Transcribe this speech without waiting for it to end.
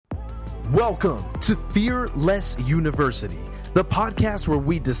Welcome to Fearless University, the podcast where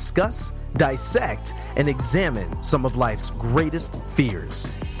we discuss, dissect, and examine some of life's greatest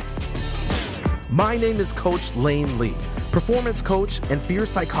fears. My name is Coach Lane Lee, performance coach and fear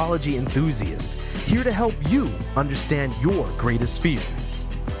psychology enthusiast, here to help you understand your greatest fear.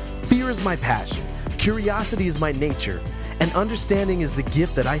 Fear is my passion, curiosity is my nature, and understanding is the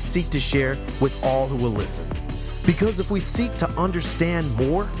gift that I seek to share with all who will listen. Because if we seek to understand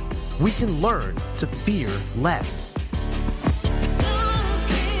more, we can learn to fear less.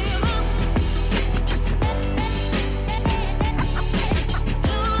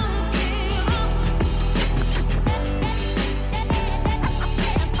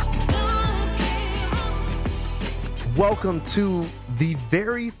 Welcome to the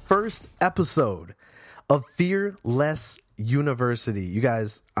very first episode of Fearless University. You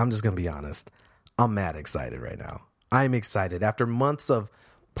guys, I'm just going to be honest. I'm mad excited right now. I'm excited. After months of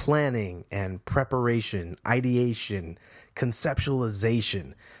planning and preparation, ideation,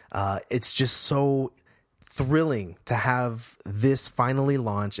 conceptualization, it's just so thrilling to have this finally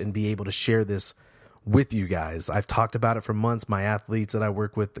launch and be able to share this with you guys. I've talked about it for months. My athletes that I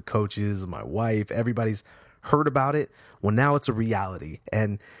work with, the coaches, my wife, everybody's heard about it. Well, now it's a reality,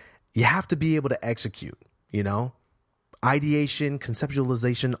 and you have to be able to execute, you know? Ideation,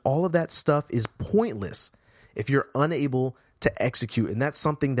 conceptualization, all of that stuff is pointless if you're unable to execute. And that's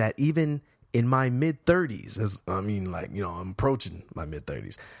something that even in my mid-30s, I'm approaching my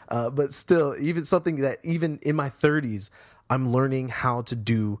mid-30s, but still, even something that even in my 30s, I'm learning how to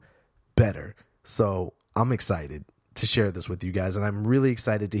do better. So I'm excited to share this with you guys, and I'm really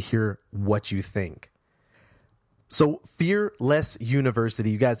excited to hear what you think. So Fearless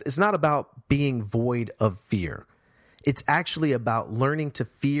University, you guys, it's not about being void of fear. It's actually about learning to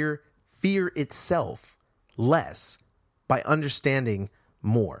fear itself less by understanding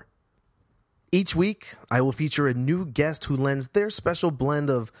more. Each week, I will feature a new guest who lends their special blend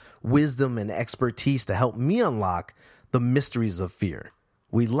of wisdom and expertise to help me unlock the mysteries of fear.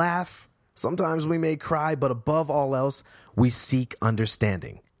 We laugh, sometimes we may cry, but above all else, we seek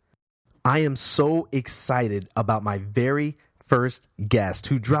understanding. I am so excited about my very first guest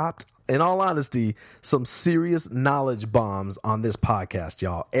who dropped, in all honesty, some serious knowledge bombs on this podcast,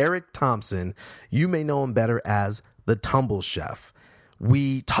 y'all. Eric Thompson, you may know him better as the Tumble Chef.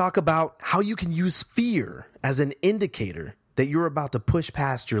 We talk about how you can use fear as an indicator that you're about to push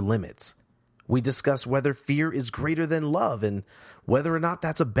past your limits. We discuss whether fear is greater than love and whether or not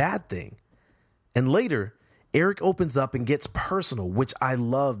that's a bad thing. And later, Eric opens up and gets personal, which I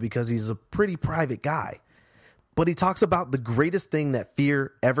love because he's a pretty private guy. But he talks about the greatest thing that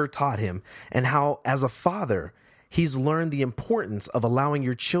fear ever taught him and how, as a father, he's learned the importance of allowing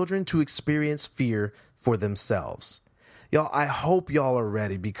your children to experience fear for themselves. Y'all, I hope y'all are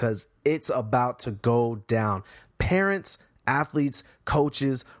ready because it's about to go down. Parents, athletes,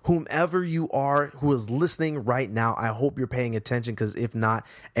 coaches, whomever you are who is listening right now, I hope you're paying attention because if not,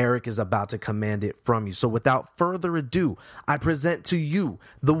 Eric is about to command it from you. So without further ado, I present to you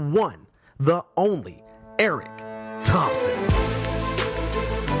the one, the only, Eric Thompson.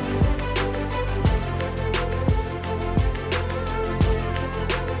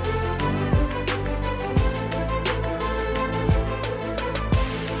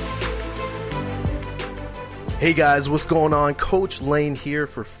 Hey guys, what's going on? Coach Lane here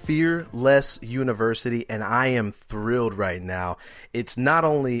for Fearless University, and I am thrilled right now. It's not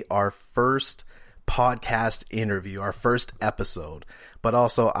only our first podcast interview, our first episode, but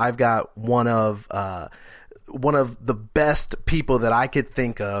also I've got one of the best people that I could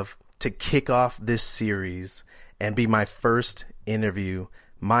think of to kick off this series and be my first interview,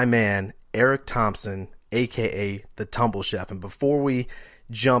 my man, Eric Thompson, aka the Tumble Chef. And before we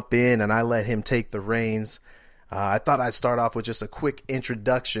jump in and I let him take the reins, I thought I'd start off with just a quick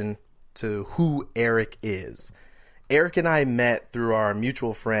introduction to who Eric is. Eric and I met through our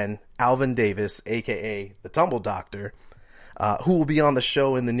mutual friend, Alvin Davis, aka the Tumble Doctor, who will be on the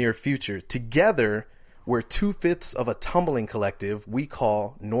show in the near future. Together, we're 2/5 of a tumbling collective we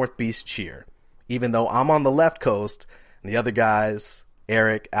call North Beast Cheer. Even though I'm on the left coast, and the other guys,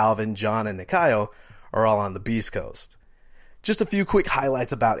 Eric, Alvin, John, and Nikayo, are all on the Beast Coast. Just a few quick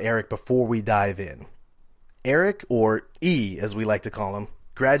highlights about Eric before we dive in. Eric, or E as we like to call him,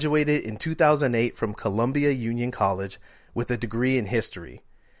 graduated in 2008 from Columbia Union College with a degree in history.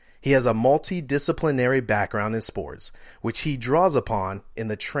 He has a multidisciplinary background in sports, which he draws upon in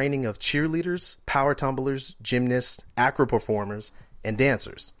the training of cheerleaders, power tumblers, gymnasts, acro performers, and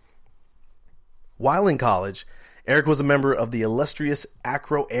dancers. While in college, Eric was a member of the illustrious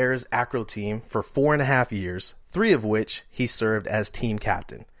Acro Airs acro team for 4.5 years, 3 of which he served as team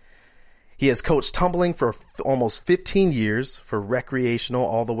captain. He has coached tumbling for almost 15 years for recreational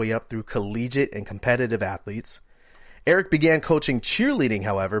all the way up through collegiate and competitive athletes. Eric began coaching cheerleading,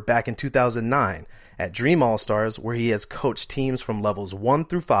 however, back in 2009 at Dream All-Stars, where he has coached teams from levels 1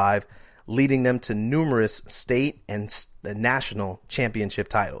 through 5, leading them to numerous state and national championship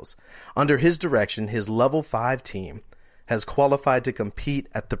titles. Under his direction, his level 5 team has qualified to compete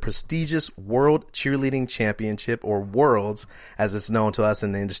at the prestigious World Cheerleading Championship, or Worlds, as it's known to us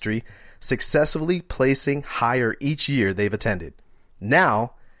in the industry, successfully placing higher each year they've attended.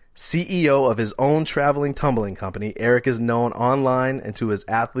 Now, CEO of his own traveling tumbling company, Eric is known online and to his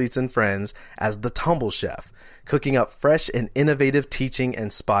athletes and friends as the Tumble Chef, cooking up fresh and innovative teaching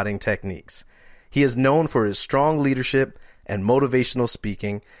and spotting techniques. He is known for his strong leadership and motivational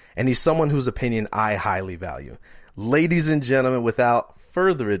speaking, and he's someone whose opinion I highly value. Ladies and gentlemen, without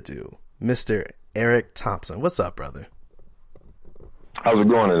further ado, Mr. Eric Thompson. What's up, brother? How's it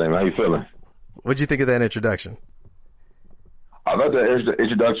going today, man? How you feeling? What'd you think of that introduction? I thought the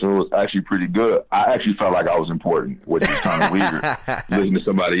introduction was actually pretty good. I actually felt like I was important, which is kind of weird. Listening to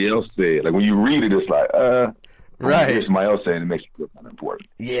somebody else say it. Like when you read it, it's like, right. When you hear somebody else saying it, makes you feel kind of important.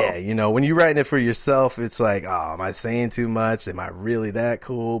 Yeah, so, when you're writing it for yourself, it's like, oh, am I saying too much? Am I really that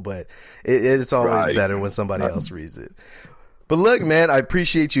cool? But it's always better when somebody else reads it. But look, man, I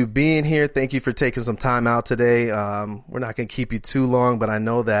appreciate you being here. Thank you for taking some time out today. We're not going to keep you too long, but I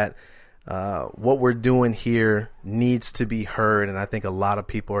know that what we're doing here needs to be heard, and I think a lot of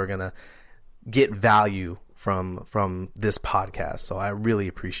people are going to get value from this podcast. So I really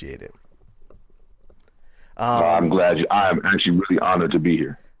appreciate it. I'm glad I'm actually really honored to be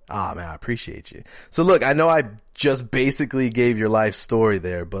here. Ah, man, I appreciate you. So look, I know I just basically gave your life story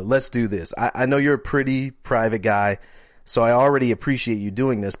there, but let's do this. I know you're a pretty private guy, so I already appreciate you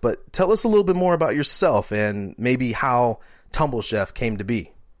doing this, but tell us a little bit more about yourself and maybe how Tumble Chef came to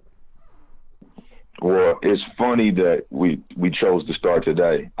be. Well, it's funny that we chose to start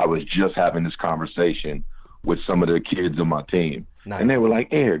today. I was just having this conversation with some of the kids on my team. Nice. And they were like,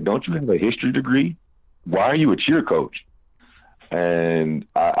 Eric, don't you have a history degree? Why are you a cheer coach? And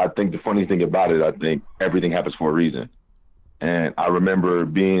I think the funny thing about it, I think everything happens for a reason. And I remember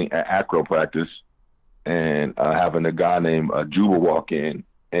being at acro practice and having a guy named Juba walk in,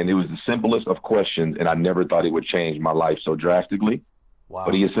 and it was the simplest of questions, and I never thought it would change my life so drastically. Wow.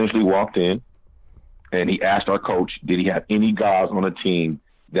 But he essentially walked in, and he asked our coach, did he have any guys on the team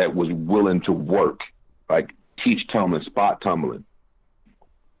that was willing to work, like teach tumbling, spot tumbling?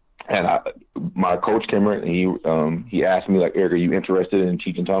 And my coach came in and he asked me, like, Eric, are you interested in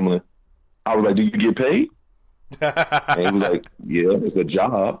teaching tumbling? I was like, do you get paid? And he was like, yeah, it's a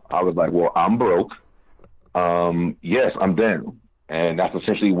job. I was like, well, I'm broke. Yes, I'm down. And that's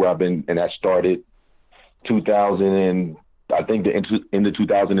essentially where I've been. And that started 2000 and I think into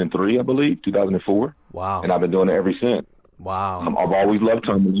 2003, I believe, 2004. Wow. And I've been doing it ever since. Wow. I've always loved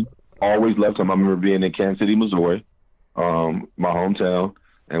tumbling. Always loved tumbling. I remember being in Kansas City, Missouri, my hometown.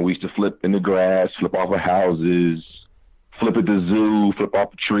 And we used to flip in the grass, flip off of houses, flip at the zoo, flip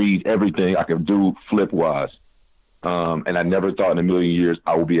off the trees, everything I could do flip-wise. And I never thought in a million years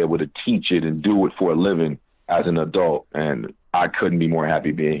I would be able to teach it and do it for a living as an adult. And I couldn't be more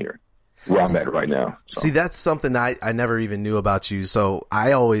happy being here, where I'm at right now. So. See, that's something that I never even knew about you. So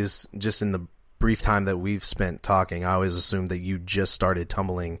I always, just in the brief time that we've spent talking, I always assumed that you just started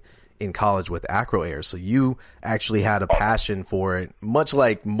tumbling in college with Acro Air. So you actually had a passion for it, much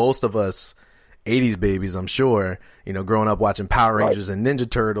like most of us 80s babies, I'm sure, growing up watching Power Rangers and Ninja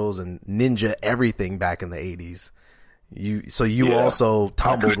Turtles and Ninja everything back in the 80s. You also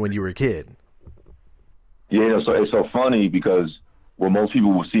tumbled when you were a kid. Yeah, so it's so funny because most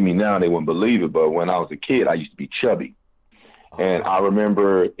people will see me now, they wouldn't believe it, but when I was a kid, I used to be chubby. And I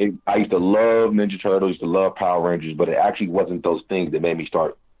remember I used to love Ninja Turtles, used to love Power Rangers, but it actually wasn't those things that made me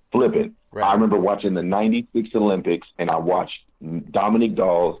start flipping. Right. I remember watching the 96 Olympics, and I watched Dominique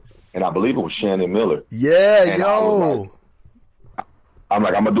Dawes, and I believe it was Shannon Miller. Yeah, and I'm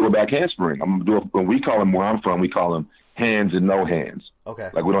like, I'm going to do a back handspring. I'm going to do it. When we call them, where I'm from, we call them hands and no hands. Okay.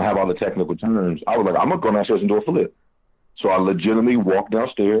 Like, we don't have all the technical terms. I was like, I'm going to go downstairs and do a flip. So I legitimately walked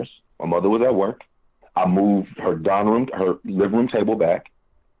downstairs. My mother was at work. I moved her living room table back,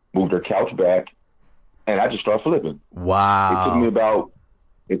 moved her couch back, and I just started flipping. Wow.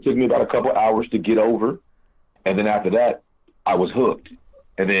 It took me about a couple hours to get over, and then after that, I was hooked.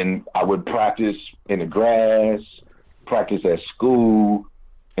 And then I would practice in the grass, practice at school,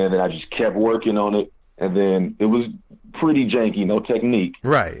 and then I just kept working on it. And then it was pretty janky, no technique.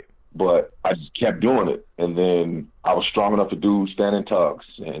 Right. But I just kept doing it. And then I was strong enough to do standing tucks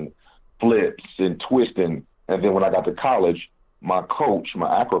and flips and twisting. And then when I got to college, my coach,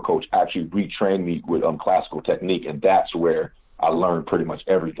 my acro coach, actually retrained me with classical technique, and that's where I learned pretty much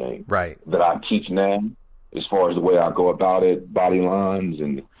everything that I teach now, as far as the way I go about it, body lines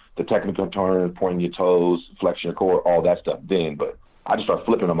and the technical turn, pointing your toes, flexing your core, all that stuff then. But I just started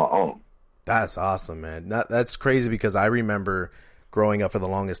flipping on my own. That's awesome, man. That's crazy, because I remember growing up for the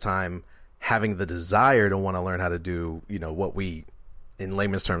longest time having the desire to want to learn how to do, what we in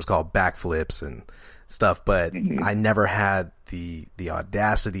layman's terms call backflips and stuff, but I never had the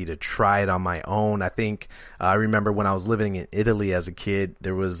audacity to try it on my own. I think I remember when I was living in Italy as a kid,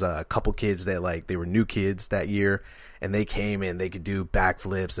 there was a couple kids that they were new kids that year, and they came in, they could do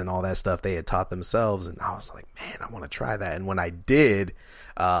backflips and all that stuff they had taught themselves, and I was like, man, I want to try that. And when I did,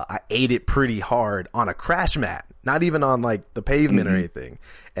 I ate it pretty hard on a crash mat, not even on the pavement or anything.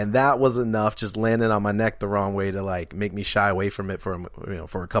 And that was enough, just landing on my neck the wrong way, to make me shy away from it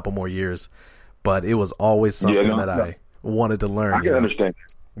for a couple more years. But it was always something I wanted to learn. I can understand.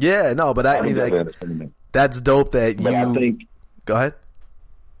 Yeah, no, but I mean, that's dope that you. I think. Go ahead.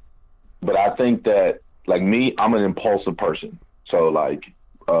 But I think that, me, I'm an impulsive person. So, I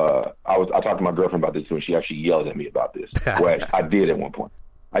talked to my girlfriend about this too, and she actually yelled at me about this. Well, I did at one point.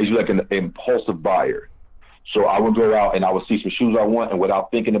 I used to be an impulsive buyer. So I would go out and I would see some shoes I want, and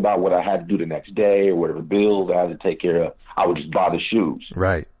without thinking about what I had to do the next day or whatever bills I had to take care of, I would just buy the shoes.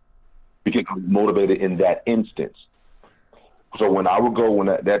 Right. Because I was motivated in that instance. So when I would go,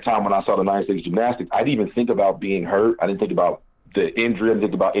 that time when I saw the 96 gymnastics, I didn't even think about being hurt. I didn't think about the injury. I didn't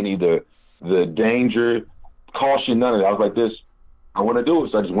think about any of the danger, caution, none of it. I was like, this, I want to do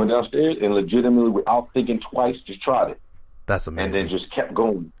it. So I just went downstairs and legitimately, without thinking twice, just tried it. That's amazing. And then just kept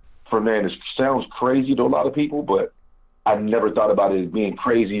going. It sounds crazy to a lot of people, but I never thought about it as being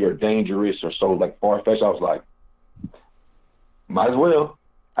crazy or dangerous or so far-fetched. I was like, might as well.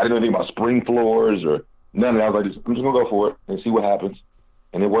 I didn't even think about spring floors or none of that. I was like, I'm just going to go for it and see what happens.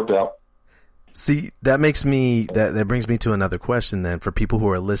 And it worked out. See, that makes me, that brings me to another question then, for people who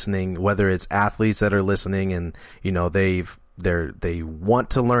are listening, whether it's athletes that are listening and, they want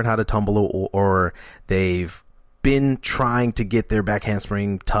to learn how to tumble, or they've been trying to get their back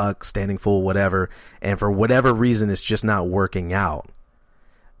handspring tuck, standing full, whatever, and for whatever reason it's just not working out.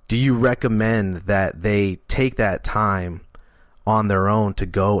 Do you recommend that they take that time on their own to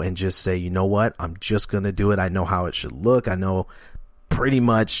go and just say, you know what, I'm just going to do it. I know how it should look. I know pretty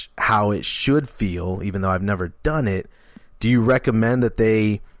much how it should feel, even though I've never done it. Do you recommend that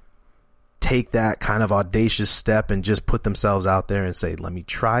they take that kind of audacious step and just put themselves out there and say, let me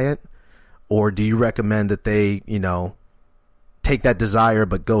try it? Or do you recommend that they, take that desire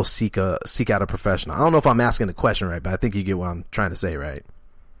but go seek out a professional? I don't know if I'm asking the question right, but I think you get what I'm trying to say, right?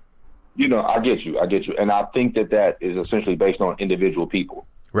 I get you. And I think that is essentially based on individual people.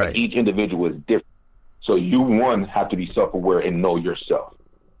 Right. Each individual is different. So you, have to be self-aware and know yourself.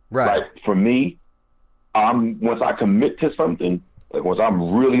 Right. For me, once I commit to something, once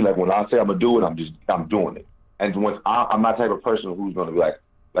I'm really, when I say I'm going to do it, I'm doing it. And once I'm that type of person who's going to be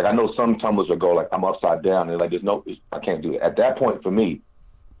I know some tumblers will go I'm upside down and there's no, I can't do it. At that point, for me,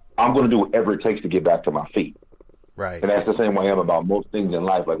 I'm going to do whatever it takes to get back to my feet. Right. And that's the same way I am about most things in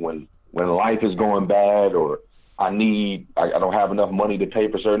life. When life is going bad, or I don't have enough money to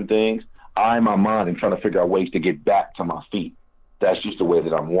pay for certain things, I'm in my mind and trying to figure out ways to get back to my feet. That's just the way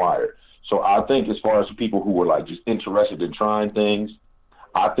that I'm wired. So I think as far as people who are just interested in trying things,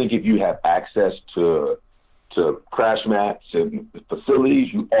 I think if you have access to crash mats and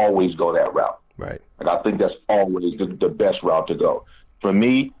facilities, you always go that route. Right. And I think that's always the best route to go. For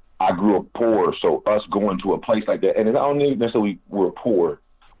me, I grew up poor, so us going to a place like that, and I don't even necessarily we're poor.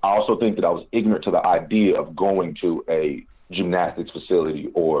 I also think that I was ignorant to the idea of going to a gymnastics facility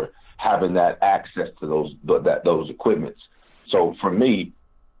or having that access to those equipments. So for me,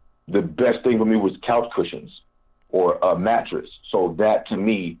 the best thing for me was couch cushions or a mattress. So that, to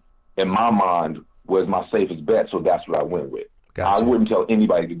me, in my mind, was my safest bet. So that's what I went with. Gotcha. I wouldn't tell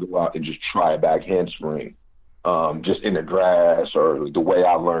anybody to go out and just try a back handspring, just in the grass or the way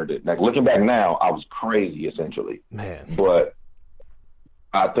I learned it. Looking back now, I was crazy, essentially. Man. But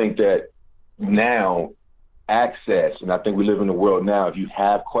I think that now access, and I think we live in a world now, if you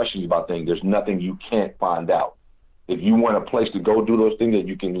have questions about things, there's nothing you can't find out. If you want a place to go do those things, that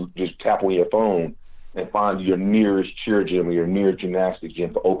you can just tap on your phone and find your nearest cheer gym or your nearest gymnastics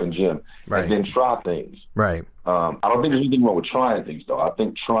gym for open gym, right, and then try things. Right. I don't think there's anything wrong with trying things, though. I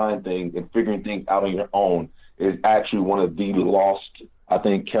think trying things and figuring things out on your own is actually one of the lost, I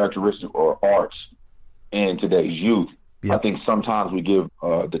think, characteristics or arts in today's youth. Yep. I think sometimes we give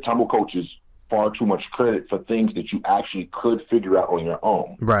the tumble coaches far too much credit for things that you actually could figure out on your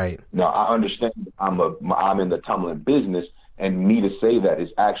own. Right. Now, I understand I'm in the tumbling business, And me to say that is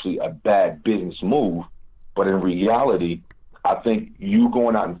actually a bad business move. But in reality, I think you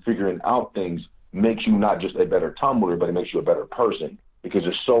going out and figuring out things makes you not just a better tumbler, but it makes you a better person, because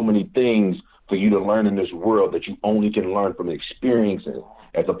there's so many things for you to learn in this world that you only can learn from experiences,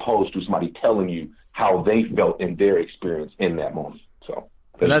 as opposed to somebody telling you how they felt in their experience in that moment. So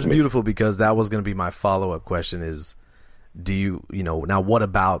that's beautiful, because that was going to be my follow-up question is, do you know, now what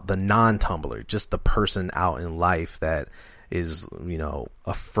about the non-tumbler, just the person out in life that is, you know,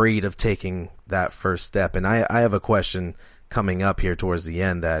 afraid of taking that first step? And I have a question coming up here towards the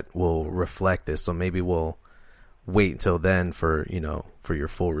end that will reflect this. So maybe we'll wait until then for, you know, for your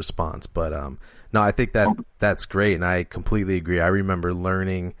full response. But no, I think that's great. And I completely agree. I remember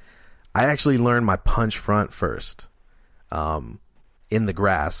I actually learned my punch front first in the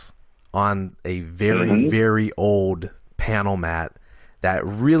grass on a very, very old panel mat that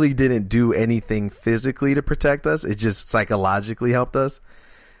really didn't do anything physically to protect us. It just psychologically helped us.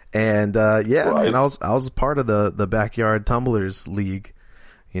 And man, I was part of the backyard tumblers league,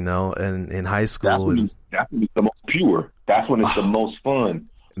 you know, and in high school. That's when it's the most pure. That's when it's the most fun.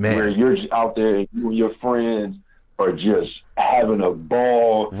 Man. Where you're just out there and you and your friends are just having a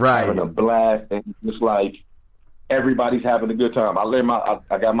ball, having a blast, and it's like everybody's having a good time.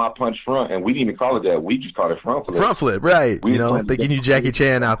 I got my punch front, and we didn't even call it that. We just called it front flip. Front flip, right? You know, thinking you Jackie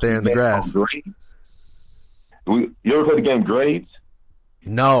Chan out there in the grass. You ever play the game Grades?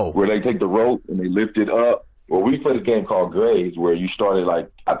 No. Where they take the rope and they lift it up. Well, we played a game called Grades where you started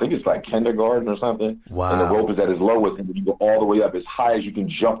I think it's like kindergarten or something. Wow. And the rope is at its lowest, and you go all the way up as high as you can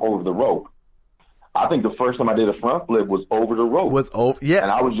jump over the rope. I think the first time I did a front flip was over the rope. Yeah.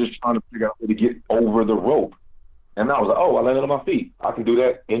 And I was just trying to figure out how to get over the rope. And I was like, I landed on my feet. I can do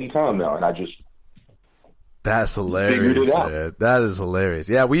that anytime now. And I just That's hilarious, man. That is hilarious.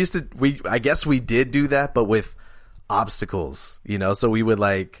 Yeah, I guess we did do that, but with obstacles, you know? So we would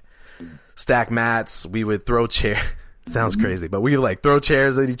stack mats. We would throw chairs. Sounds crazy, but we would throw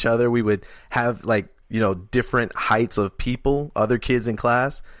chairs at each other. We would have different heights of people, other kids in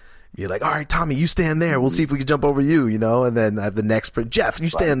class. You're like, all right, Tommy, you stand there. We'll see if we can jump over you, you know? And then I have the next, Jeff, you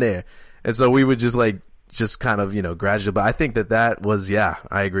stand there. And so we would just kind of, gradually. But I think that was, I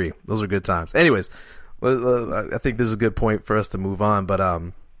agree. Those are good times. Anyways, I think this is a good point for us to move on. But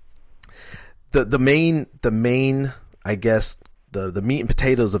the main, I guess, the meat and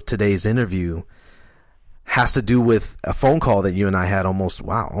potatoes of today's interview has to do with a phone call that you and I had almost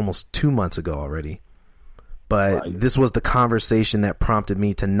 2 months ago already. But this was the conversation that prompted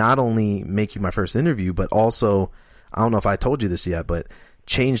me to not only make you my first interview, but also, I don't know if I told you this yet, but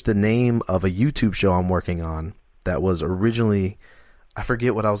change the name of a YouTube show I'm working on that was originally, I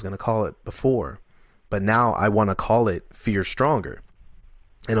forget what I was going to call it before, but now I want to call it Fear Stronger.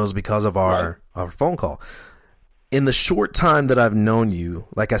 And it was because of our phone call. In the short time that I've known you,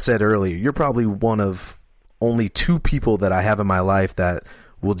 like I said earlier, you're probably one of only 2 people that I have in my life that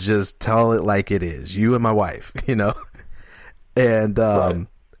will just tell it like it is. You and my wife, you know? And and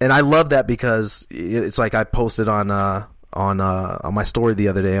I love that because it's like I posted on my story the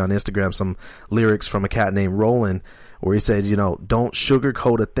other day on Instagram some lyrics from a cat named Roland where he said, don't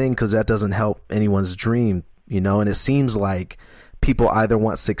sugarcoat a thing because that doesn't help anyone's dream, and it seems like people either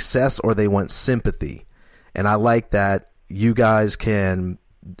want success or they want sympathy. And I like that you guys can,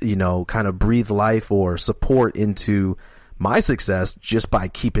 kind of breathe life or support into my success just by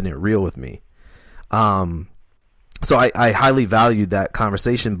keeping it real with me. So I highly valued that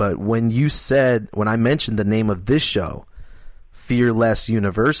conversation. But when I mentioned the name of this show, Fearless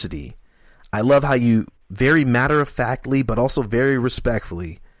University, I love how you very matter-of-factly, but also very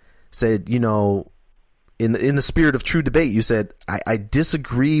respectfully said, in the spirit of true debate, you said, I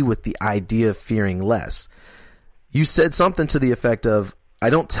disagree with the idea of fearing less. You said something to the effect of, I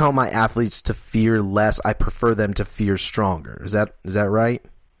don't tell my athletes to fear less. I prefer them to fear stronger. Is that right?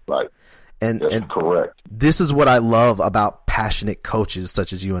 Right. And correct. This is what I love about passionate coaches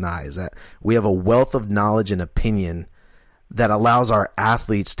such as you and I, is that we have a wealth of knowledge and opinion that allows our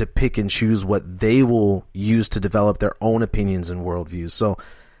athletes to pick and choose what they will use to develop their own opinions and worldviews. So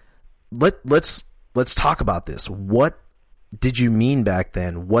let's talk about this. What did you mean back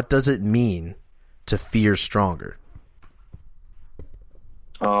then? What does it mean to fear stronger?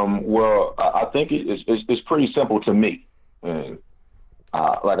 Well, I think it's pretty simple to me. And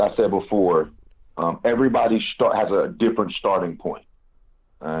like I said before, everybody has a different starting point.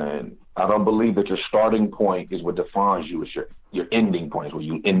 And I don't believe that your starting point is what defines you. It's your ending point is where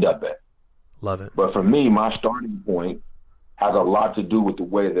you end up at. Love it. But for me, my starting point has a lot to do with the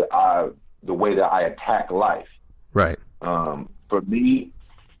way that I attack life. Right. For me,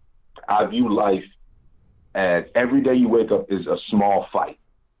 I view life And every day you wake up is a small fight,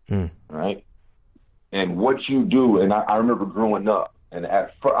 right? And what you do, and I remember growing up, and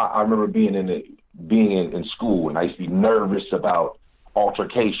I remember being in school, and I used to be nervous about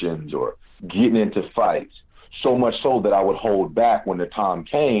altercations or getting into fights, so much so that I would hold back when the time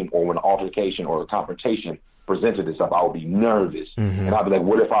came, or when an altercation or a confrontation presented itself. I would be nervous, and I'd be like,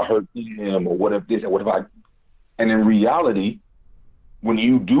 what if I hurt him, or what if this, or what if I, and in reality, when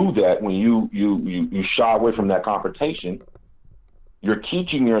you do that, when you shy away from that confrontation, you're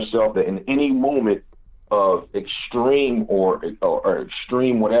teaching yourself that in any moment of extreme or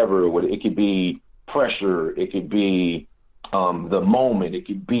extreme whatever, it could be pressure, it could be the moment, it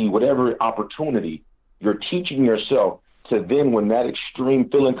could be whatever opportunity, you're teaching yourself to then, when that extreme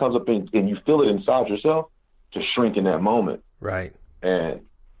feeling comes up and you feel it inside yourself, to shrink in that moment. Right. And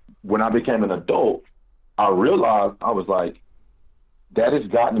when I became an adult, I realized, I was like, that has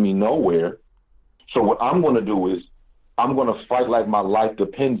gotten me nowhere. So what I'm going to do is I'm going to fight like my life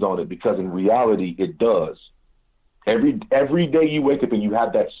depends on it, because in reality, it does. Every day you wake up and you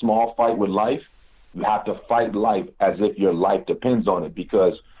have that small fight with life, you have to fight life as if your life depends on it,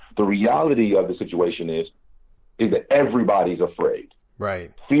 because the reality of the situation is that everybody's afraid.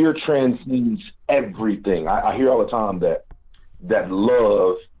 Right. Fear transcends everything. I hear all the time that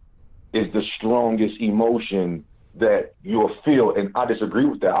love is the strongest emotion that you'll feel, and I disagree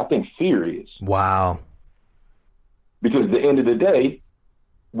with that. I think fear is. Wow. Because at the end of the day,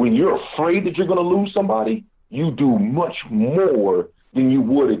 when you're afraid that you're going to lose somebody, you do much more than you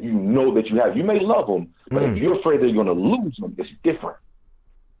would if you know that you have. You may love them, but if you're afraid that you're going to lose them, it's different.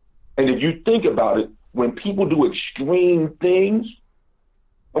 And if you think about it, when people do extreme things,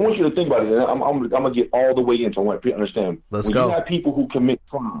 I want you to think about it. And I'm going to get all the way into it. I want people to understand. Let's when go. You have people who commit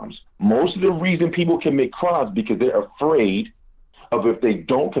crimes, most of the reason people commit crimes because they're afraid of, if they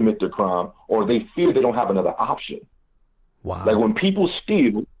don't commit the crime, or they fear they don't have another option. Wow. Like when people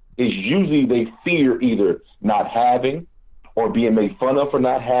steal, it's usually they fear either not having or being made fun of for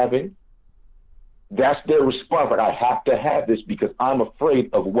not having. That's their response. Like, I have to have this because I'm afraid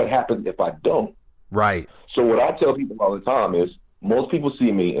of what happens if I don't. Right. So what I tell people all the time is, most people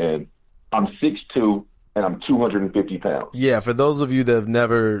see me and I'm 6'2" and I'm 250 pounds. Yeah, for those of you that have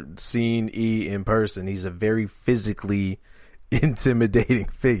never seen E in person, he's a very physically intimidating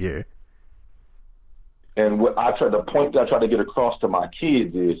figure. And what the point that I try to get across to my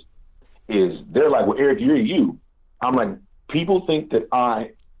kids is they're like, well, Eric, you're you. I'm like, people think that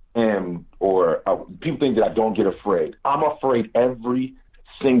I am, or people think that I don't get afraid. I'm afraid every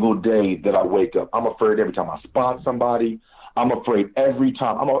single day that I wake up. I'm afraid every time I spot somebody. I'm afraid every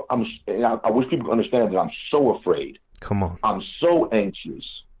time. I wish people could understand that I'm so afraid. Come on. I'm so anxious.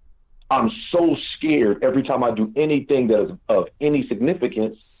 I'm so scared every time I do anything that is of any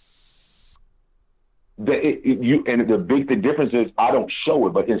significance. The difference is I don't show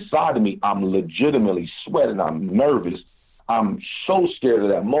it, but inside of me, I'm legitimately sweating. I'm nervous. I'm so scared of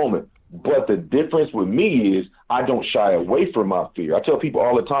that moment. But the difference with me is I don't shy away from my fear. I tell people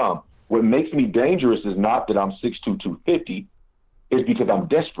all the time, what makes me dangerous is not that I'm 6'2", 250. It's because I'm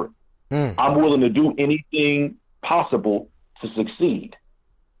desperate. I'm willing to do anything possible to succeed.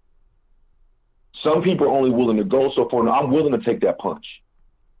 Some people are only willing to go so far. I'm willing to take that punch.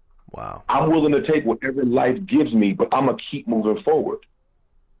 Wow. I'm willing to take whatever life gives me, but I'm going to keep moving forward.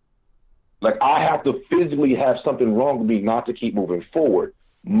 Like, I have to physically have something wrong with me not to keep moving forward.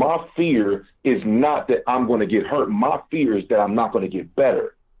 My fear is not that I'm going to get hurt. My fear is that I'm not going to get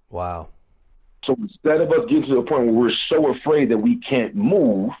better. Wow. So instead of us getting to the point where we're so afraid that we can't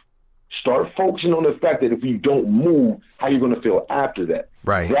move, start focusing on the fact that if you don't move, how you're going to feel after that.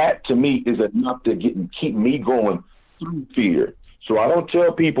 Right. That, to me, is enough to keep me going through fear. So I don't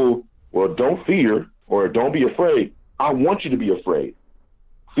tell people, well, don't fear or don't be afraid. I want you to be afraid.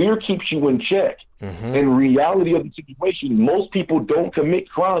 Fear keeps you in check. In reality of the situation, most people don't commit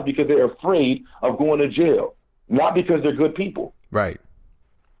crimes because they're afraid of going to jail, not because they're good people. Right.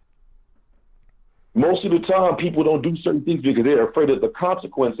 Most of the time, people don't do certain things because they're afraid of the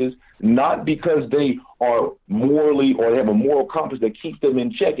consequences, not because they are morally or they have a moral compass that keeps them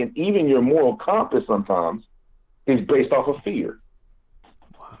in check. And even your moral compass sometimes is based off of fear.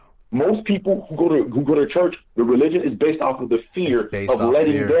 Wow. Most people who go to church, the religion is based off of the fear of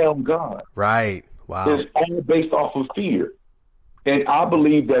letting down God. Right. Wow. It's all based off of fear. And I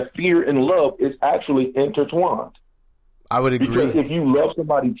believe that fear and love is actually intertwined. I would agree. Because if you love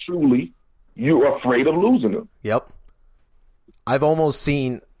somebody truly, you're afraid of losing them. Yep. I've almost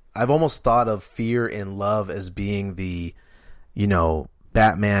thought of fear and love as being the,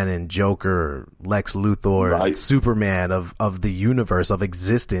 Batman and Joker, Lex Luthor, right. Superman of the universe, of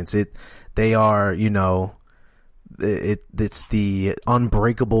existence. They are, it's the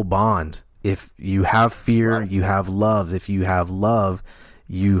unbreakable bond. If you have fear, you have love. If you have love,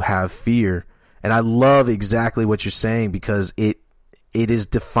 you have fear. And I love exactly what you're saying, because it is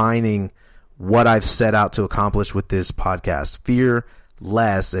defining what I've set out to accomplish with this podcast. Fear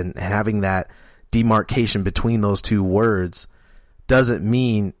less, and having that demarcation between those two words doesn't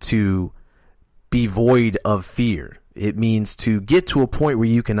mean to be void of fear. It means to get to a point where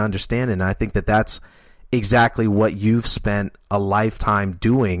you can understand it. And I think that that's exactly what you've spent a lifetime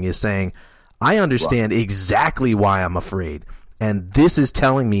doing, is saying, I understand exactly why I'm afraid. And this is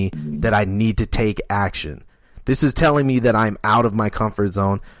telling me that I need to take action. This is telling me that I'm out of my comfort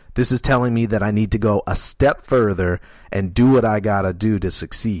zone. This is telling me that I need to go a step further and do what I got to do to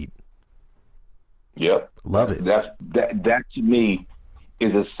succeed. Yep. Love it. That to me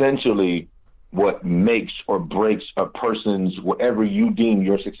is essentially what makes or breaks a person's, whatever you deem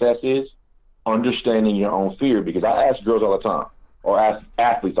your success is, understanding your own fear. Because I ask girls all the time, or ask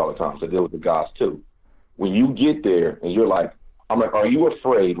athletes all the time, so I deal with the guys too. When you get there and you're like, I'm like, are you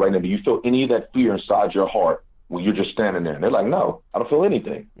afraid right now? Do you feel any of that fear inside your heart when you're just standing there? And they're like, no, I don't feel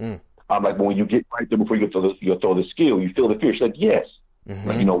anything. I'm like, but when you get right there before you throw the skill, you feel the fear. She's like, yes.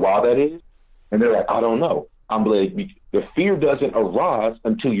 Like, you know why that is? And they're like, I don't know. I'm like, the fear doesn't arise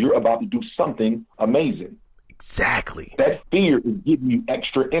until you're about to do something amazing. Exactly. That fear is giving you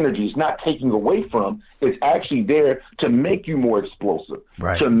extra energy. It's not taking away from. It's actually there to make you more explosive,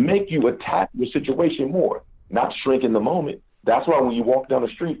 to make you attack your situation more, not shrink in the moment. That's why when you walk down the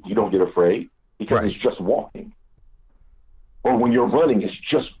street, you don't get afraid, because it's just walking. Or when you're running, it's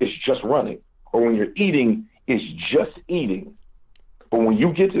just running. Or when you're eating, it's just eating. But when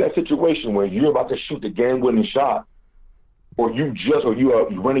you get to that situation where you're about to shoot the game-winning shot, or you are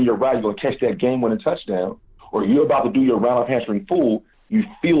running your route, you're going to catch that game-winning touchdown, or you're about to do your round-off hamstring full, you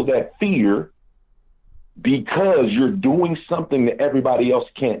feel that fear because you're doing something that everybody else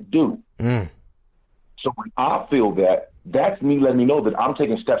can't do. So when I feel that, that's me letting me know that I'm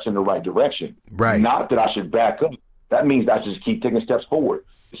taking steps in the right direction. Not that I should back up. That means I should just keep taking steps forward.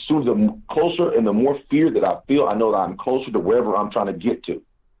 As soon as the closer and the more fear that I feel, I know that I'm closer to wherever I'm trying to get to.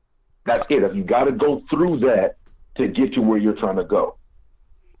 That's it. You got to go through that to get to where you're trying to go.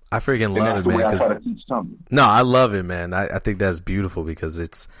 I freaking love it, man. I try to teach something. No, I love it, man. I think that's beautiful, because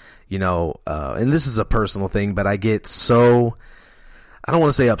it's, and this is a personal thing, but I get so, I don't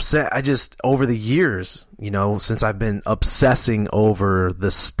want to say upset. I just, over the years, since I've been obsessing over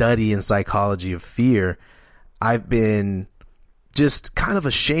the study and psychology of fear, I've been just kind of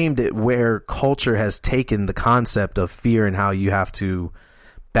ashamed at where culture has taken the concept of fear and how you have to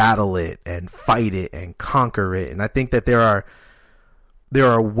battle it and fight it and conquer it. And I think that there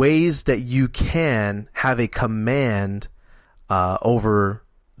are ways that you can have a command over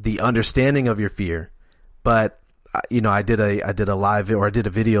the understanding of your fear. But I did a live, or I did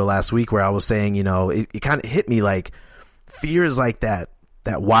a video last week where I was saying, it kind of hit me like fear is like that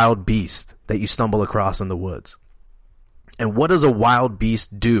wild beast that you stumble across in the woods. And what does a wild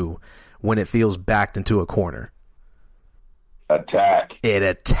beast do when it feels backed into a corner? Attack. It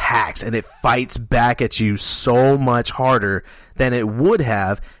attacks, and it fights back at you so much harder than it would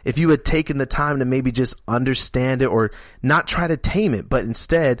have if you had taken the time to maybe just understand it, or not try to tame it, but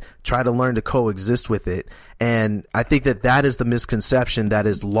instead try to learn to coexist with it. And I think that is the misconception that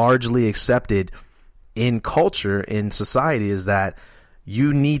is largely accepted in culture, in society, is that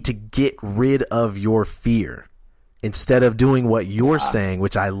you need to get rid of your fear instead of doing what you're saying,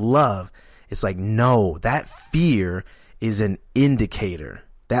 which I love. It's like, no, that fear is an indicator.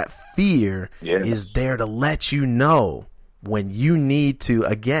 That fear is there to let you know when you need to,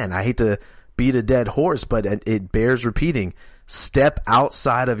 again, I hate to beat a dead horse, but it bears repeating, step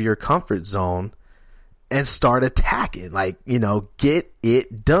outside of your comfort zone and start attacking. Get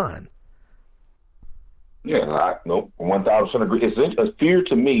it done. Yeah, 1,000% agree. It's fear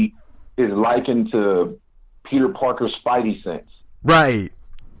to me is likened to Peter Parker's Spidey sense. Right.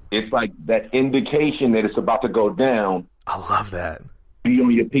 It's like that indication that it's about to go down. I love that. Be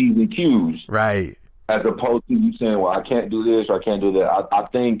on your P's and Q's. Right. As opposed to you saying, well, I can't do this or I can't do that. I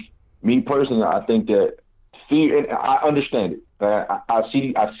think, me personally, I think that fear, and I understand it. I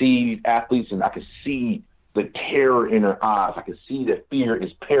see athletes, and I can see the terror in their eyes. I can see that fear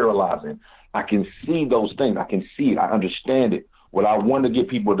is paralyzing. I can see those things. I can see it. I understand it. What I want to get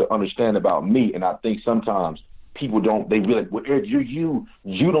people to understand about me, and I think sometimes people don't, they be like, well, Eric, you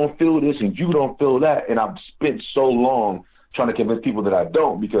don't feel this and you don't feel that. And I've spent so long trying to convince people that I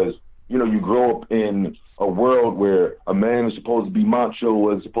don't, because, you grow up in a world where a man is supposed to be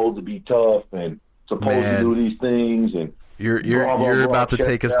macho and supposed to be tough and supposed to do these things. And You're about to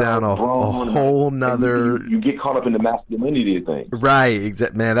take us down a whole nother. You get caught up in the masculinity of things.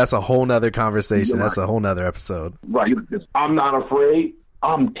 Right, man. That's a whole nother conversation. That's a whole nother episode. Right. I'm not afraid.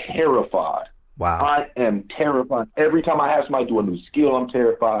 I'm terrified. Wow. I am terrified. Every time I have somebody do a new skill, I'm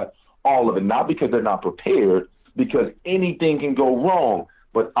terrified. All of it. Not because they're not prepared, because anything can go wrong.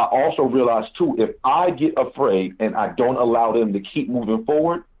 But I also realize, too, if I get afraid and I don't allow them to keep moving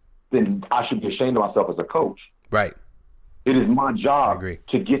forward, then I should be ashamed of myself as a coach. Right. It is my job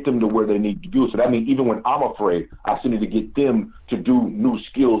to get them to where they need to go. So that means even when I'm afraid, I still need to get them to do new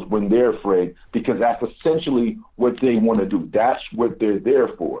skills when they're afraid, because that's essentially what they want to do. That's what they're there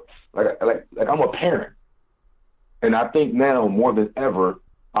for. Like I'm a parent. And I think now more than ever,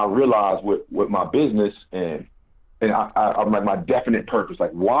 I realize with my business and I'm like my definite purpose.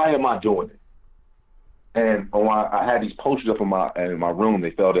 Like, why am I doing it? And I had these posters up in my room.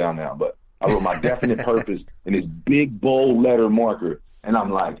 They fell down now, but I wrote my definite purpose in this big bold letter marker. And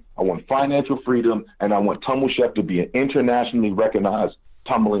I'm like, I want financial freedom, and I want Tumble Chef to be an internationally recognized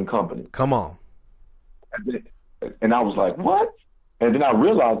tumbling company. Come on. And I was like, what? And then I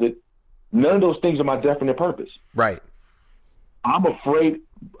realized that none of those things are my definite purpose. Right. I'm afraid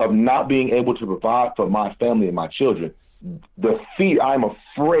of not being able to provide for my family and my children. I'm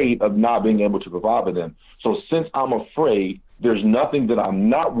afraid of not being able to provide for them. So since I'm afraid, there's nothing that I'm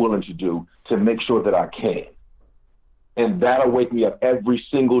not willing to do to make sure that I can. And that'll wake me up every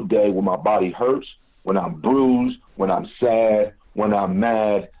single day when my body hurts, when I'm bruised, when I'm sad, when I'm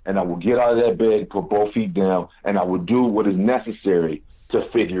mad, and I will get out of that bed, put both feet down, and I will do what is necessary to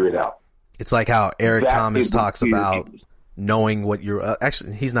figure it out. It's like how Eric Thomas talks about knowing what you're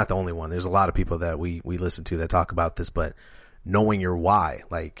actually, he's not the only one. There's a lot of people that we listen to that talk about this, but knowing your why,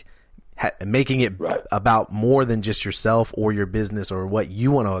 like making it about more than just yourself or your business or what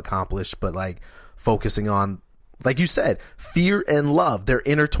you want to accomplish, but like focusing on, like you said, fear and love, they're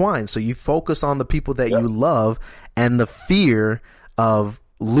intertwined. So you focus on the people that you love, and the fear of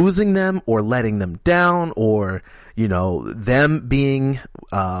losing them or letting them down, or, you know, them being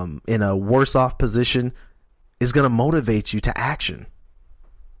in a worse off position is going to motivate you to action.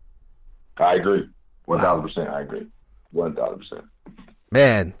 I agree. 1,000%. I agree. 1,000%.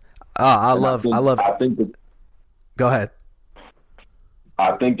 Man, I love. Go ahead.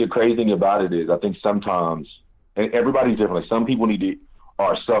 I think the crazy thing about it is, I think sometimes, and everybody's different. Like, some people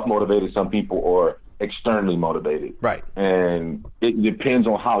are self-motivated. Some people are externally motivated. Right. And it depends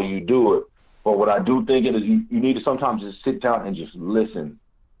on how you do it. But what I do think is you need to sometimes just sit down and just listen.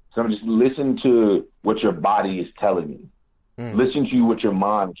 Just listen to what your body is telling you. Listen to what your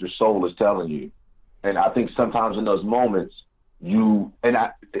mind, what your soul is telling you. And I think sometimes in those moments, I think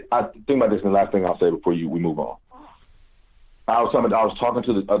about this, and the last thing I'll say before we move on. I was talking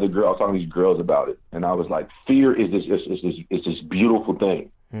to the other girl. I was talking to these girls about it, and I was like, fear is this beautiful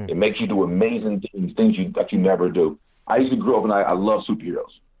thing. It makes you do amazing things that you never do. I used to grow up and I love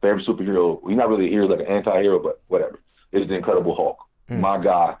superheroes. Favorite superhero, he's not really a hero, like an anti-hero, but whatever. It's the Incredible Hulk. My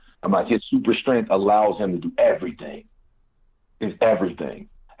God. I'm like, his super strength allows him to do everything. It's everything.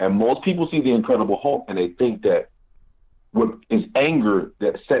 And most people see the Incredible Hulk and they think that what is anger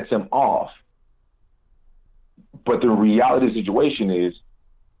that sets him off. But the reality of the situation is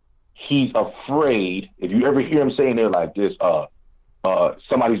he's afraid. If you ever hear him saying there like this,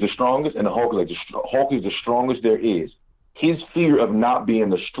 somebody's the strongest, and the Hulk is like, Hulk is the strongest there is. His fear of not being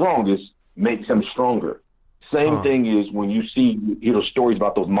the strongest makes him stronger. Same thing is when you hear those stories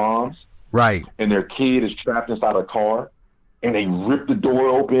about those moms, right? And their kid is trapped inside a car, and they rip the door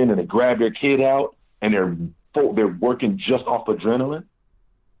open and they grab their kid out, and they're working just off adrenaline.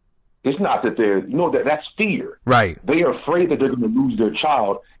 It's not that that's fear, right? They are afraid that they're going to lose their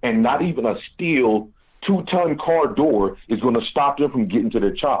child, and not even a steel 2-ton car door is going to stop them from getting to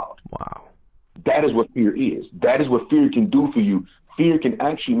their child. Wow. That is what fear is. That is what fear can do for you. Fear can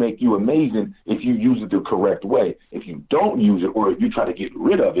actually make you amazing if you use it the correct way. If you don't use it, or if you try to get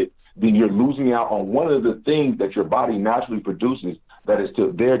rid of it, then you're losing out on one of the things that your body naturally produces that is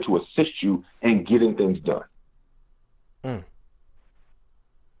there to assist you in getting things done.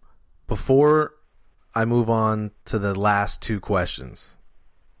 Before I move on to the last two questions,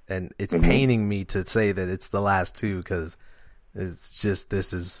 and it's paining me to say that it's the last two because it's just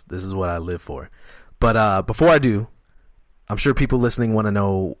this is what I live for. But before I do, I'm sure people listening want to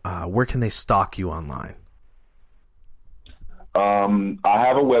know where can they stalk you online? I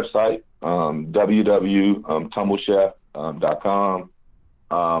have a website, www.tumblechef.com.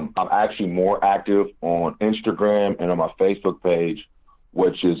 I'm actually more active on Instagram and on my Facebook page,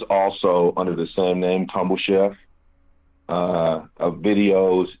 which is also under the same name, Tumble Chef. Of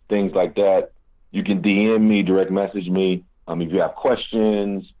videos, things like that. You can DM me, direct message me. If you have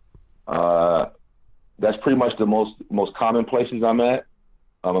questions, that's pretty much the most common places I'm at.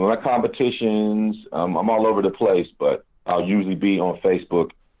 I'm at competitions. I'm all over the place, but I'll usually be on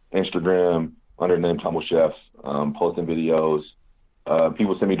Facebook, Instagram, under the name Tumble Chef, posting videos.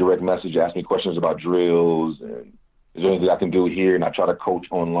 People send me direct message, ask me questions about drills, and is there anything I can do here? And I try to coach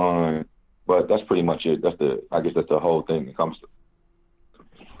online. But that's pretty much it. I guess that's the whole thing it comes to.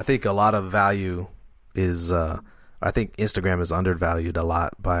 I think a lot of value is I think Instagram is undervalued a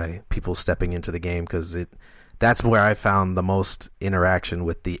lot by people stepping into the game, because that's where I found the most interaction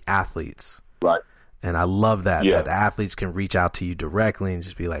with the athletes. Right. And I love that athletes can reach out to you directly and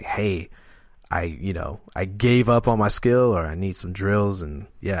just be like, hey, I gave up on my skill, or I need some drills. And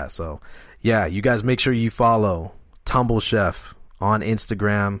you guys make sure you follow Tumble Chef on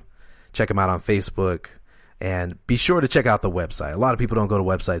Instagram. Check him out on Facebook, and be sure to check out the website. A lot of people don't go to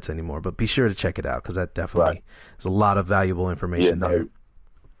websites anymore, but be sure to check it out, because that definitely is a lot of valuable information there.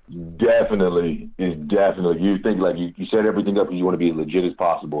 Definitely. It's definitely. You think like you set everything up and you want to be as legit as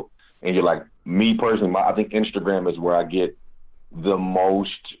possible. And you're like, me personally, I think Instagram is where I get the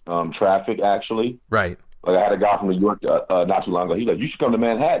most traffic, actually. Right. Like I had a guy from New York not too long ago. He's like, you should come to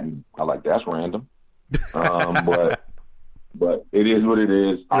Manhattan. I like, that's random. But it is what it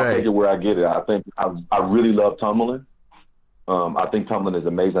is. I'll take it where I get it. I think I really love tumbling. I think tumbling is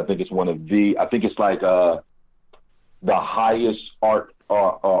amazing. I think it's I think it's like the highest art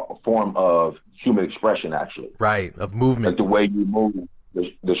form of human expression, actually. Right, of movement. Like the way you move,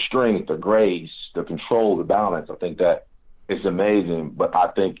 the strength, the grace, the control, the balance. I think that it's amazing. But I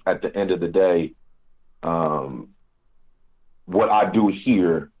think at the end of the day, what I do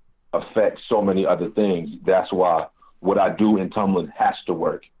here affects so many other things. That's why what I do in tumbling has to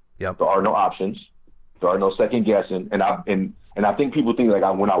work. Yep. There are no options. There are no second guessing. And I think people think like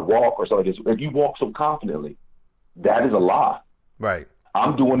when I walk or something like this, if you walk so confidently, that is a lie. Right.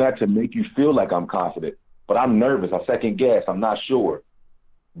 I'm doing that to make you feel like I'm confident, but I'm nervous. I second guess. I'm not sure.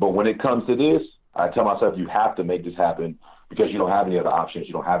 But when it comes to this, I tell myself you have to make this happen, because you don't have any other options.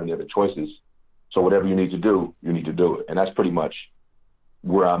 You don't have any other choices. So whatever you need to do, you need to do it. And that's pretty much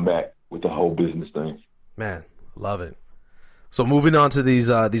where I'm at with the whole business thing. Man, love it. So moving on to these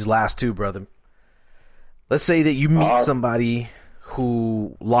last two, brother. Let's say that you meet somebody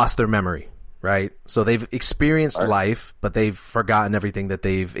who lost their memory, right? So they've experienced life, but they've forgotten everything that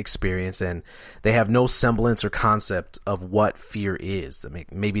they've experienced, and they have no semblance or concept of what fear is. I mean,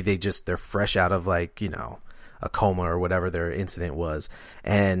 maybe they're fresh out of a coma or whatever their incident was,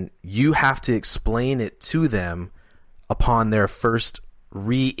 and you have to explain it to them upon their first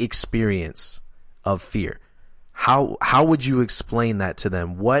re-experience of fear. How would you explain that to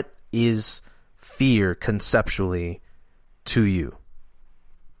them? What is fear conceptually to you?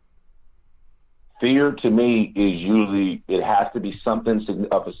 Fear to me is usually, it has to be something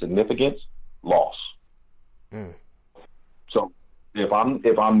of a significance, loss. So if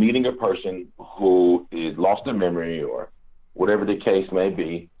I'm meeting a person who is lost their memory or whatever the case may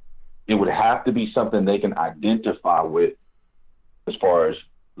be, it would have to be something they can identify with as far as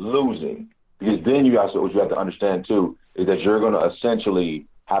losing. Because then what you have to understand too is that you're going to essentially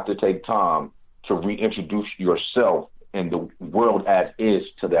have to take time to reintroduce yourself and the world as is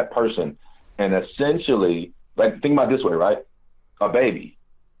to that person. And essentially, like, think about it this way, right? A baby.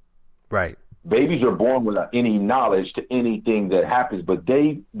 Right. Babies are born without any knowledge to anything that happens, but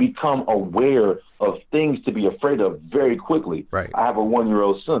they become aware of things to be afraid of very quickly. Right. I have a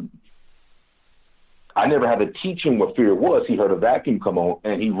 1-year-old son. I never had to teach him what fear was. He heard a vacuum come on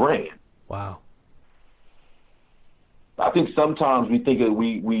and he ran. Wow. I think sometimes we think of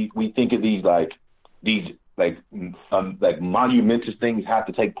we think of these monumentous things have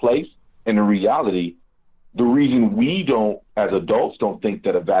to take place. And in reality, the reason we don't, as adults, don't think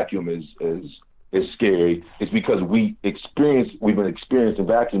that a vacuum is scary is because we've been experiencing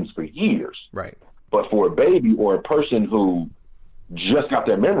vacuums for years. Right. But for a baby or a person who just got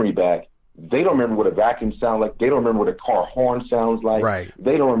their memory back, they don't remember what a vacuum sounds like. They don't remember what a car horn sounds like. Right.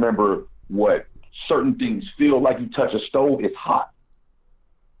 They don't remember what certain things feel like. You touch a stove, it's hot.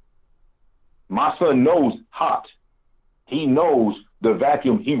 My son knows hot. He knows the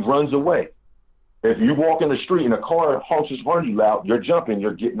vacuum, he runs away. If you walk in the street and a car honks its horn you loud, you're jumping,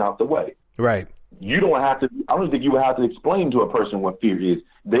 you're getting out the way. Right. You don't have to, I don't think you would have to explain to a person what fear is.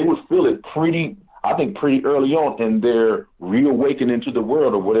 They would feel it pretty early on in their reawakening to the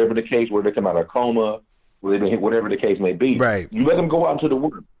world, or whatever the case, where they come out of a coma, where they hit, whatever the case may be. Right. You let them go out into the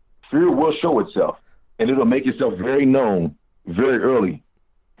world. Fear will show itself, and it'll make itself very known very early.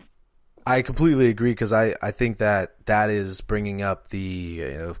 I completely agree, because I think that is bringing up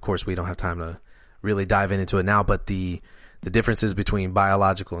of course we don't have time to really dive into it now, but the the differences between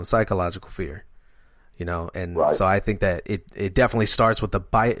biological and psychological fear. You know, and so I think that it definitely starts with the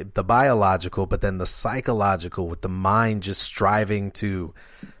biological, but then the psychological, with the mind just striving to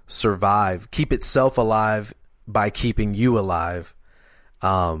survive, keep itself alive by keeping you alive.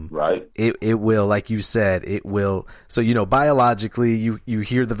 It will, like you said, it will. So, you know, biologically, you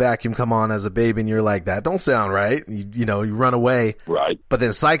hear the vacuum come on as a baby and you're like, that don't sound right. You know, you run away. Right. But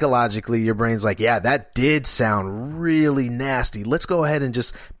then psychologically, your brain's like, yeah, that did sound really nasty. Let's go ahead and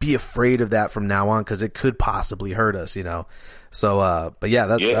just be afraid of that from now on, because it could possibly hurt us, you know? So, but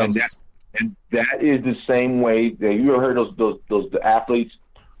yeah, and that is the same way that you ever heard those athletes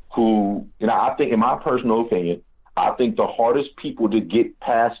who, you know, I think, in my personal opinion, I think the hardest people to get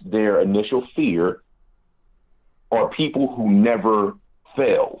past their initial fear are people who never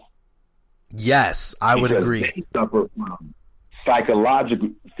fail. Yes, I would agree. They suffer from psychological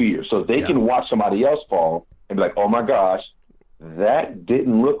fear. So they can watch somebody else fall and be like, oh my gosh, that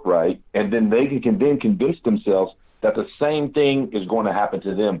didn't look right. And then they can then convince themselves that the same thing is going to happen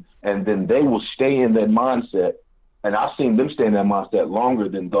to them. And then they will stay in that mindset. And I've seen them stay in that mindset longer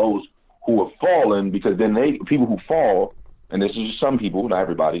than those who have fallen, because then people who fall, and this is just some people, not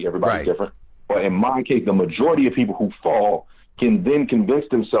everybody's different, but in my case, the majority of people who fall can then convince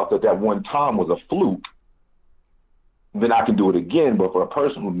themselves that one time was a fluke, then I can do it again. But for a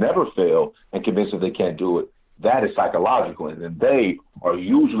person who never failed and convinced that they can't do it, that is psychological, and then they are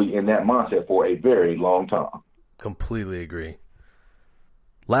usually in that mindset for a very long time. Completely agree.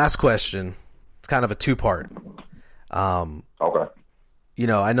 Last question. It's kind of a two-part. Okay. You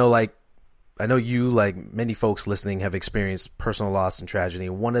know, I know you, like many folks listening, have experienced personal loss and tragedy.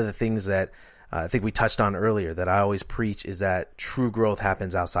 One of the things that I think we touched on earlier that I always preach is that true growth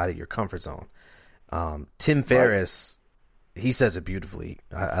happens outside of your comfort zone. Tim Ferriss, he says it beautifully.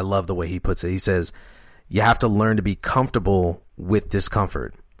 I love the way he puts it. He says, you have to learn to be comfortable with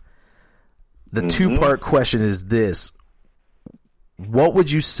discomfort. The two-part question is this. What would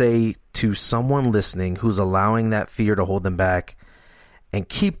you say to someone listening who's allowing that fear to hold them back and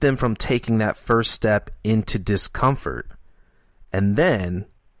keep them from taking that first step into discomfort? And then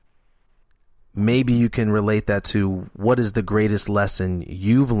maybe you can relate that to what is the greatest lesson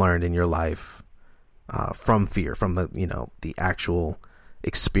you've learned in your life from fear, from the actual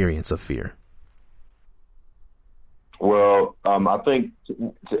experience of fear. Well, I think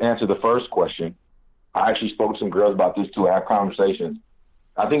to answer the first question, I actually spoke to some girls about this too. I have conversations.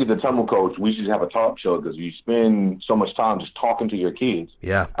 I think as a tumble coach, we should have a talk show, because you spend so much time just talking to your kids,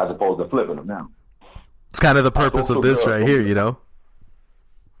 as opposed to flipping them now. It's kind of the purpose of this right here, you know?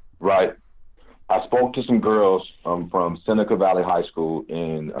 Right. I spoke to some girls from Seneca Valley High School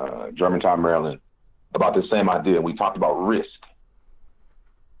in Germantown, Maryland, about the same idea. We talked about risk.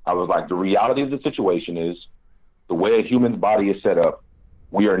 I was like, the reality of the situation is, the way a human's body is set up,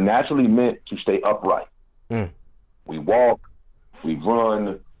 we are naturally meant to stay upright. We walk, we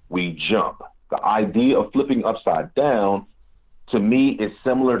run, we jump. The idea of flipping upside down, to me, is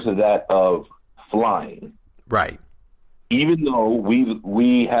similar to that of flying. Right. Even though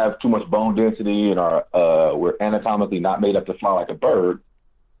we have too much bone density and we're anatomically not made up to fly like a bird,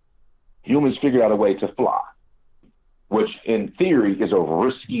 humans figured out a way to fly, which in theory is a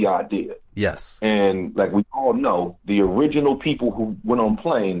risky idea. Yes. And like we all know, the original people who went on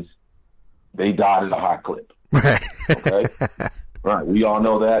planes, they died at a high clip. Right. Okay. Right. We all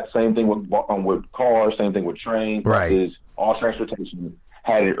know that. Same thing with cars. Same thing with trains. Right. Is all transportation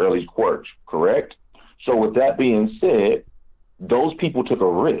had an early quirk. Correct. So with that being said, those people took a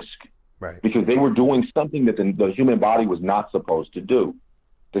risk. Right. Because they were doing something that the human body was not supposed to do.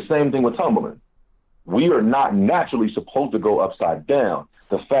 The same thing with tumbling. We are not naturally supposed to go upside down.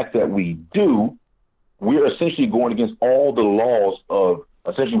 The fact that we do, we're essentially going against all the laws of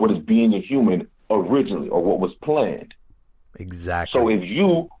essentially what is being a human originally, or what was planned. Exactly. So if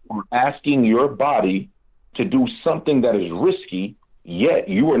you are asking your body to do something that is risky, yet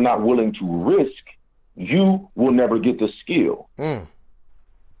you are not willing to risk, you will never get the skill.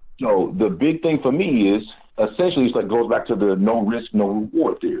 So the big thing for me is essentially it goes back to the no risk, no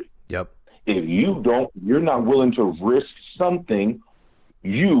reward theory. Yep. If you're not willing to risk something,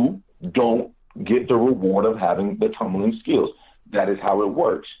 you don't get the reward of having the tumbling skills. That is how it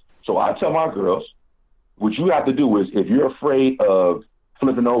works. So I tell my girls, what you have to do is, if you're afraid of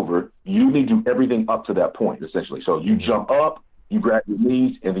flipping over, you need to do everything up to that point, essentially. So you jump up, you grab your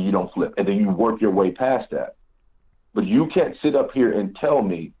knees, and then you don't flip. And then you work your way past that. But you can't sit up here and tell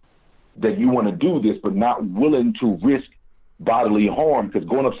me that you want to do this, but not willing to risk bodily harm, because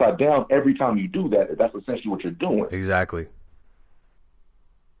going upside down, every time you do that, that's essentially what you're doing. Exactly.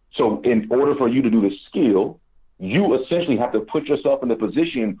 So in order for you to do the skill, you essentially have to put yourself in a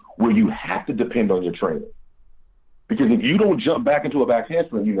position where you have to depend on your trainer. Because if you don't jump back into a back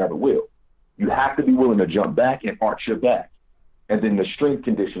handspring, you never will. You have to be willing to jump back and arch your back. And then the strength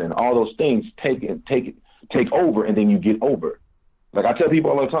conditioning, all those things take over, and then you get over. Like I tell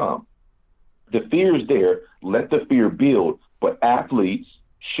people all the time, the fear is there. Let the fear build. But athletes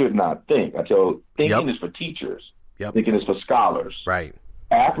should not think. I tell thinking is for teachers. Thinking is for scholars. Right.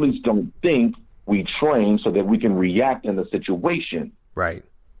 Athletes don't think. We train so that we can react in the situation. Right.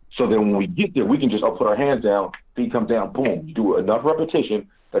 So then when we get there, we can just put our hands down, feet come down, boom. You do enough repetition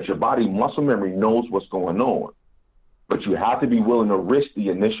that your body muscle memory knows what's going on. But you have to be willing to risk the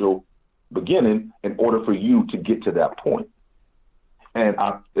initial beginning in order for you to get to that point. And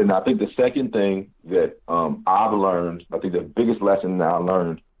I think the second thing that I've learned, I think the biggest lesson that I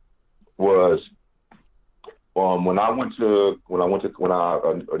learned was when I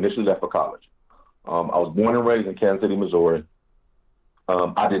initially left for college. I was born and raised in Kansas City, Missouri.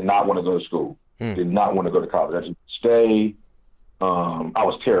 I did not want to go to school. Did not want to go to college. I just stay. I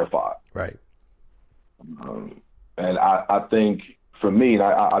was terrified. Right. And I think for me, and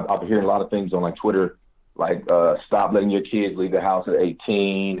I've been hearing a lot of things on like Twitter, like stop letting your kids leave the house at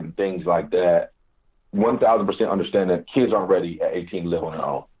 18 and things like that. 1,000% understand that kids aren't ready at 18 to live on their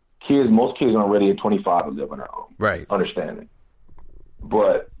own. Most kids aren't ready at 25 to live on their own. Right. Understanding.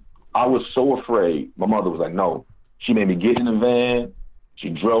 But I was so afraid. My mother was like, no. She made me get in the van. She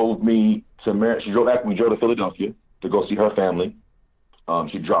drove me to we drove to Philadelphia to go see her family.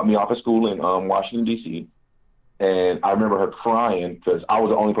 She dropped me off at school in Washington, D.C. And I remember her crying because I was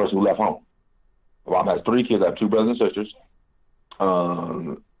the only person who left home. Well, I have 3 kids. I have 2 brothers and sisters.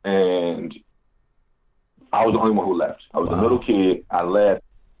 And I was the only one who left. I was the middle kid. I left.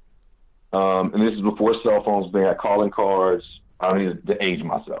 And this is before cell phones. They had calling cards. I don't need to age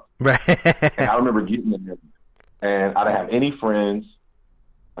myself. Right. And I remember getting in there, and I didn't have any friends.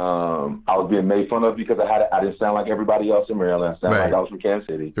 I was being made fun of because I didn't sound like everybody else in Maryland. I sounded like I was from Kansas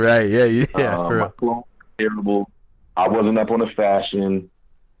City. Right. Yeah. My clothes were terrible. I wasn't up on the fashion.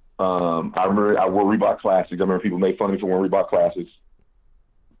 I remember I wore Reebok Classics. I remember people made fun of me for wearing Reebok Classics.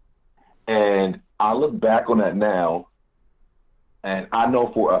 And I look back on that now, and I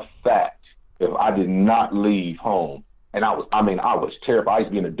know for a fact if I did not leave home, and I was terrified. I used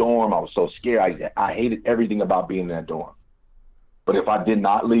to be in the dorm. I was so scared. I hated everything about being in that dorm. But if I did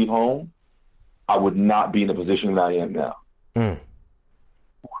not leave home, I would not be in the position that I am now. In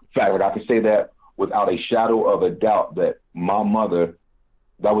fact, I can say that without a shadow of a doubt that my mother,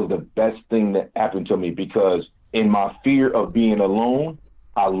 that was the best thing that happened to me, because in my fear of being alone,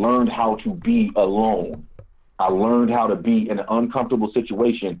 I learned how to be alone. I learned how to be in an uncomfortable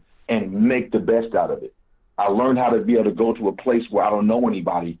situation and make the best out of it. I learned how to be able to go to a place where I don't know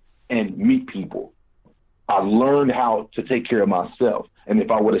anybody and meet people. I learned how to take care of myself. And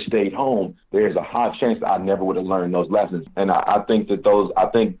if I would have stayed home, there's a high chance that I never would have learned those lessons. And I think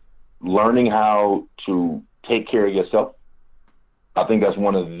learning how to take care of yourself, I think that's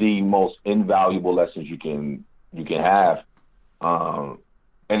one of the most invaluable lessons you can have.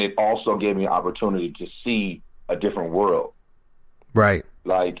 And it also gave me an opportunity to see a different world. Right.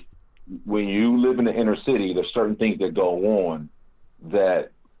 Like when you live in the inner city, there's certain things that go on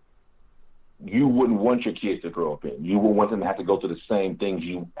that you wouldn't want your kids to grow up in. You would want them to have to go through the same things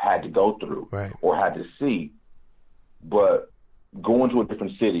you had to go through or had to see. But going to a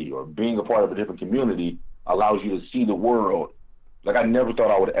different city or being a part of a different community allows you to see the world. Like I never thought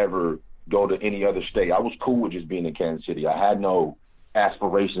I would ever go to any other state. I was cool with just being in Kansas City. I had no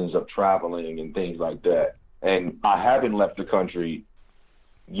aspirations of traveling and things like that. And I haven't left the country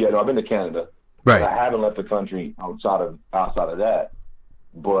yet. I've been to Canada. Right. But I haven't left the country outside of that.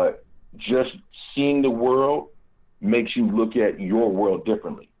 But just seeing the world makes you look at your world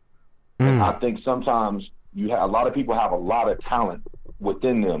differently. And I think sometimes a lot of people have a lot of talent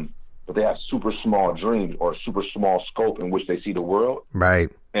within them, but they have super small dreams or super small scope in which they see the world. Right.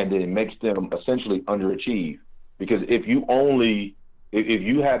 And then it makes them essentially underachieve. Because if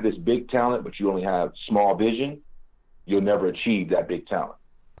you have this big talent, but you only have small vision, you'll never achieve that big talent.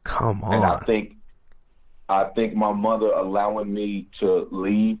 Come on. And I think my mother allowing me to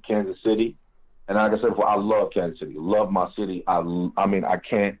leave Kansas City, and like I said before, I love Kansas City, love my city. I love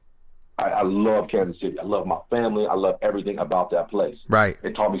Kansas City. I love my family. I love everything about that place. Right.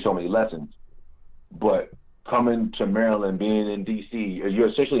 It taught me so many lessons. But coming to Maryland, being in D.C., you're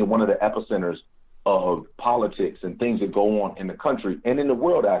essentially in one of the epicenters of politics and things that go on in the country and in the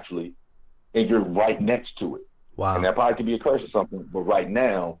world, actually, and you're right next to it. Wow. And that probably could be a curse or something, but right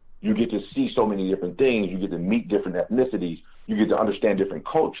now, you get to see so many different things. You get to meet different ethnicities. You get to understand different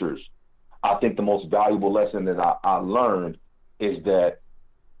cultures. I think the most valuable lesson that I learned is that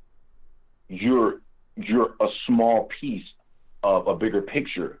you're a small piece of a bigger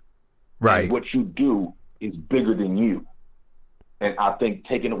picture. Right. And what you do is bigger than you. And I think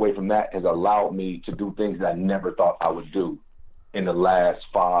taking away from that has allowed me to do things that I never thought I would do in the last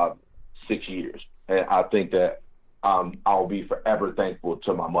 5-6 years. And I think that I'll be forever thankful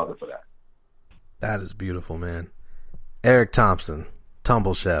to my mother for that. That is beautiful, man. Eric Thompson,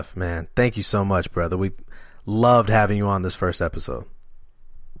 Tumble Chef, man. Thank you so much, brother. We've loved having you on this first episode.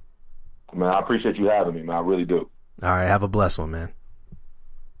 Man, I appreciate you having me, man. I really do. All right, have a blessed one, man.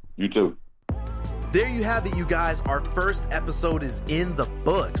 You too. There you have it, you guys. Our first episode is in the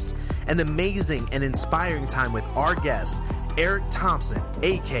books. An amazing and inspiring time with our guest, Eric Thompson,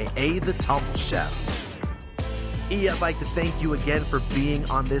 a.k.a. the Tumble Chef. I'd like to thank you again for being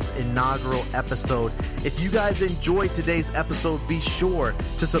on this inaugural episode. If you guys enjoyed today's episode, be sure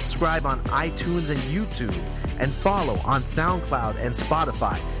to subscribe on iTunes and YouTube and follow on SoundCloud and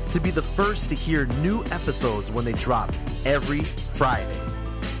Spotify to be the first to hear new episodes when they drop every Friday.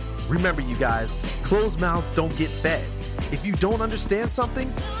 Remember, you guys, closed mouths don't get fed. If you don't understand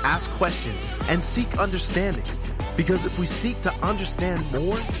something, ask questions and seek understanding. Because if we seek to understand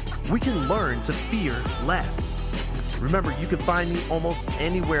more, we can learn to fear less. Remember, you can find me almost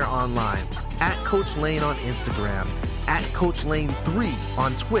anywhere online, at Coach Lane on Instagram, at Coach Lane 3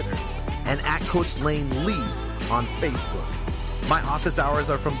 on Twitter, and at Coach Lane Lee on Facebook. My office hours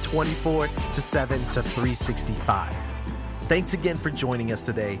are from 24 to 7 to 365. Thanks again for joining us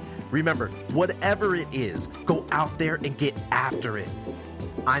today. Remember, whatever it is, go out there and get after it.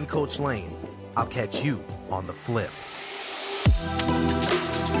 I'm Coach Lane. I'll catch you on the flip.